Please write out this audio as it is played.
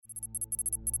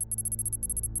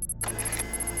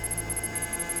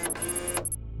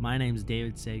My name's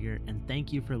David Sager, and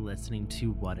thank you for listening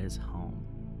to What is Home.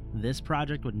 This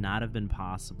project would not have been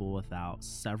possible without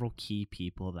several key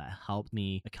people that helped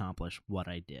me accomplish what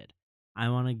I did. I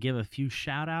want to give a few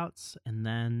shout outs and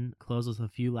then close with a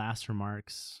few last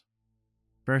remarks.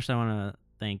 First, I want to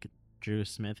thank Drew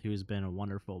Smith, who's been a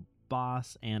wonderful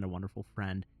boss and a wonderful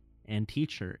friend and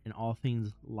teacher in all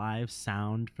things live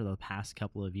sound for the past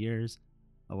couple of years.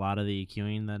 A lot of the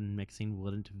EQing and mixing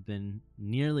wouldn't have been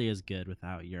nearly as good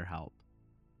without your help.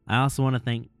 I also want to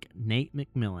thank Nate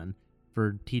McMillan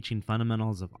for teaching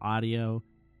fundamentals of audio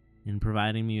and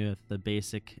providing me with the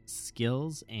basic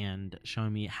skills and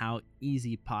showing me how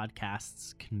easy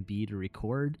podcasts can be to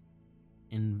record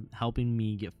and helping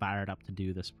me get fired up to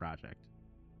do this project.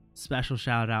 Special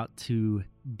shout out to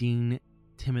Dean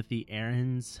Timothy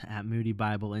Ahrens at Moody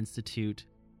Bible Institute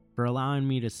for allowing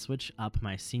me to switch up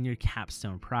my senior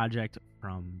capstone project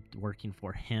from working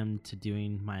for him to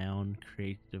doing my own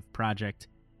creative project.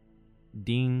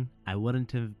 Dean, I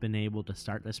wouldn't have been able to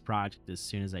start this project as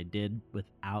soon as I did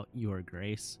without your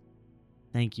grace.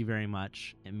 Thank you very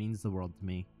much. It means the world to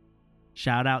me.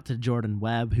 Shout out to Jordan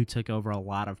Webb, who took over a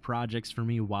lot of projects for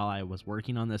me while I was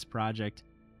working on this project.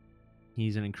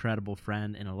 He's an incredible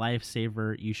friend and a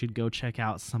lifesaver. You should go check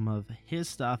out some of his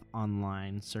stuff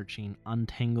online, searching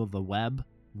Untangle the Web.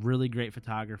 Really great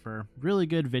photographer, really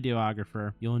good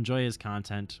videographer. You'll enjoy his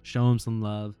content. Show him some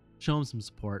love, show him some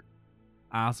support.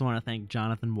 I also want to thank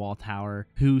Jonathan Waltower,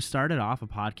 who started off a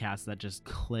podcast that just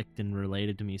clicked and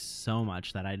related to me so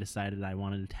much that I decided I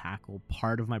wanted to tackle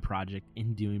part of my project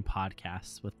in doing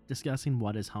podcasts with discussing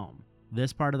what is home.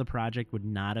 This part of the project would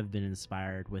not have been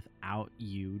inspired without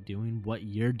you doing what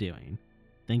you're doing.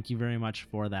 Thank you very much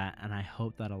for that, and I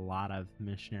hope that a lot of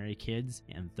missionary kids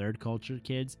and third culture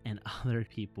kids and other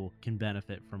people can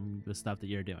benefit from the stuff that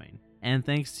you're doing. And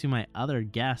thanks to my other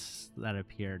guests that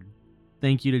appeared.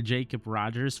 Thank you to Jacob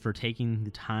Rogers for taking the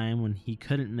time when he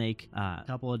couldn't make a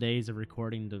couple of days of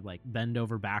recording to bend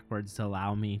over backwards to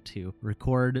allow me to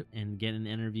record and get an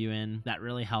interview in. That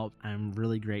really helped. I'm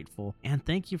really grateful. And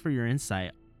thank you for your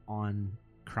insight on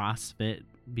CrossFit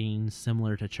being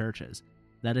similar to churches.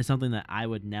 That is something that I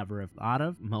would never have thought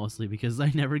of, mostly because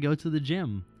I never go to the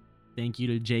gym. Thank you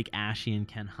to Jake Ashe and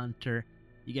Ken Hunter.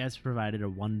 You guys provided a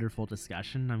wonderful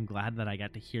discussion. I'm glad that I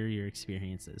got to hear your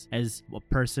experiences. As a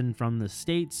person from the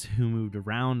States who moved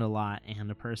around a lot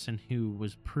and a person who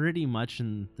was pretty much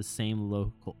in the same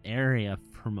local area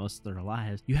for most of their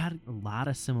lives, you had a lot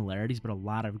of similarities, but a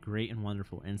lot of great and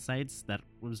wonderful insights that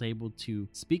was able to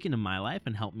speak into my life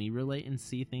and help me relate and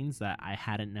see things that I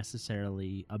hadn't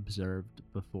necessarily observed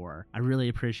before. I really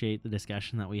appreciate the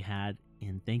discussion that we had.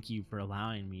 And thank you for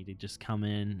allowing me to just come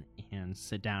in and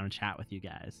sit down and chat with you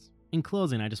guys. In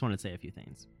closing, I just want to say a few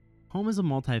things. Home is a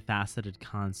multifaceted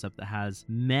concept that has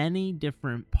many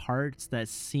different parts that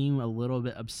seem a little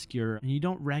bit obscure, and you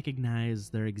don't recognize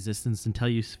their existence until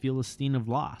you feel a sting of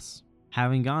loss.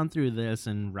 Having gone through this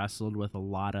and wrestled with a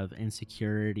lot of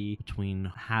insecurity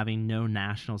between having no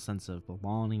national sense of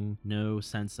belonging, no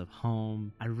sense of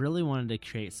home, I really wanted to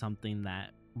create something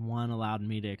that allowed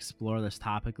me to explore this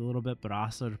topic a little bit, but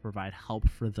also to provide help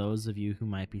for those of you who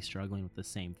might be struggling with the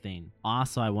same thing.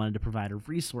 Also, I wanted to provide a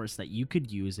resource that you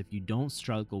could use if you don't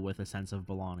struggle with a sense of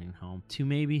belonging home to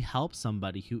maybe help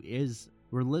somebody who is.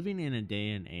 We're living in a day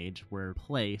and age where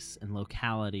place and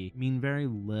locality mean very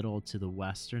little to the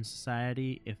Western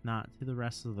society, if not to the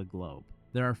rest of the globe.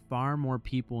 There are far more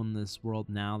people in this world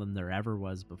now than there ever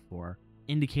was before,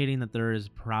 indicating that there is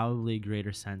probably a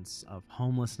greater sense of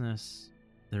homelessness.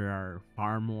 There are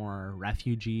far more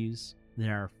refugees.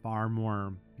 There are far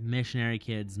more missionary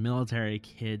kids, military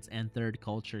kids, and third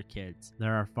culture kids.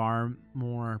 There are far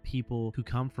more people who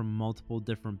come from multiple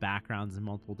different backgrounds and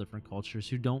multiple different cultures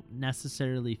who don't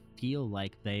necessarily feel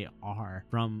like they are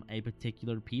from a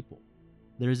particular people.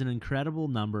 There's an incredible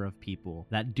number of people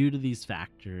that, due to these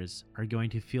factors, are going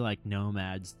to feel like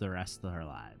nomads the rest of their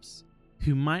lives,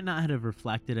 who might not have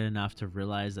reflected enough to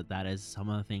realize that that is some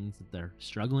of the things that they're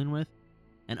struggling with,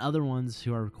 and other ones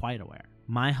who are quite aware.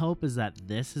 My hope is that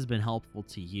this has been helpful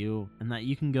to you and that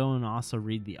you can go and also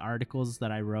read the articles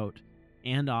that I wrote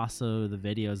and also the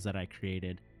videos that I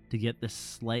created to get this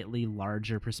slightly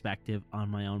larger perspective on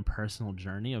my own personal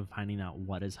journey of finding out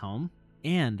what is home,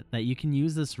 and that you can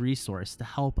use this resource to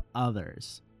help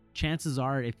others. Chances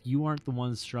are, if you aren't the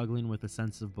one struggling with a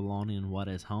sense of belonging in what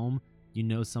is home, you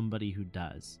know somebody who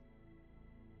does.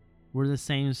 We're the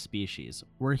same species.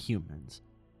 We're humans.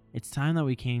 It's time that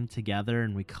we came together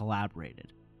and we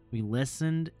collaborated. We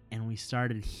listened and we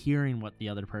started hearing what the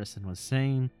other person was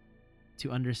saying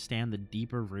to understand the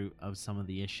deeper root of some of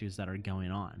the issues that are going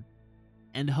on.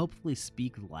 and hopefully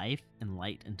speak life and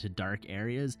light into dark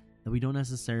areas that we don't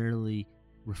necessarily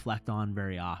reflect on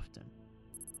very often.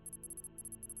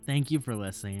 Thank you for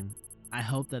listening. I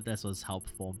hope that this was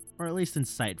helpful, or at least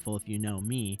insightful if you know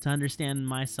me, to understand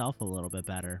myself a little bit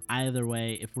better. Either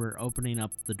way, if we're opening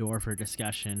up the door for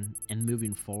discussion and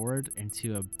moving forward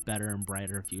into a better and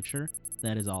brighter future,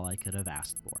 that is all I could have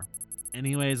asked for.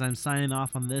 Anyways, I'm signing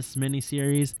off on this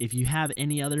mini-series. If you have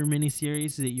any other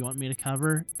mini-series that you want me to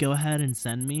cover, go ahead and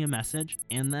send me a message,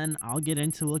 and then I'll get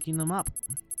into looking them up.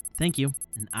 Thank you,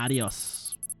 and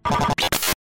adios.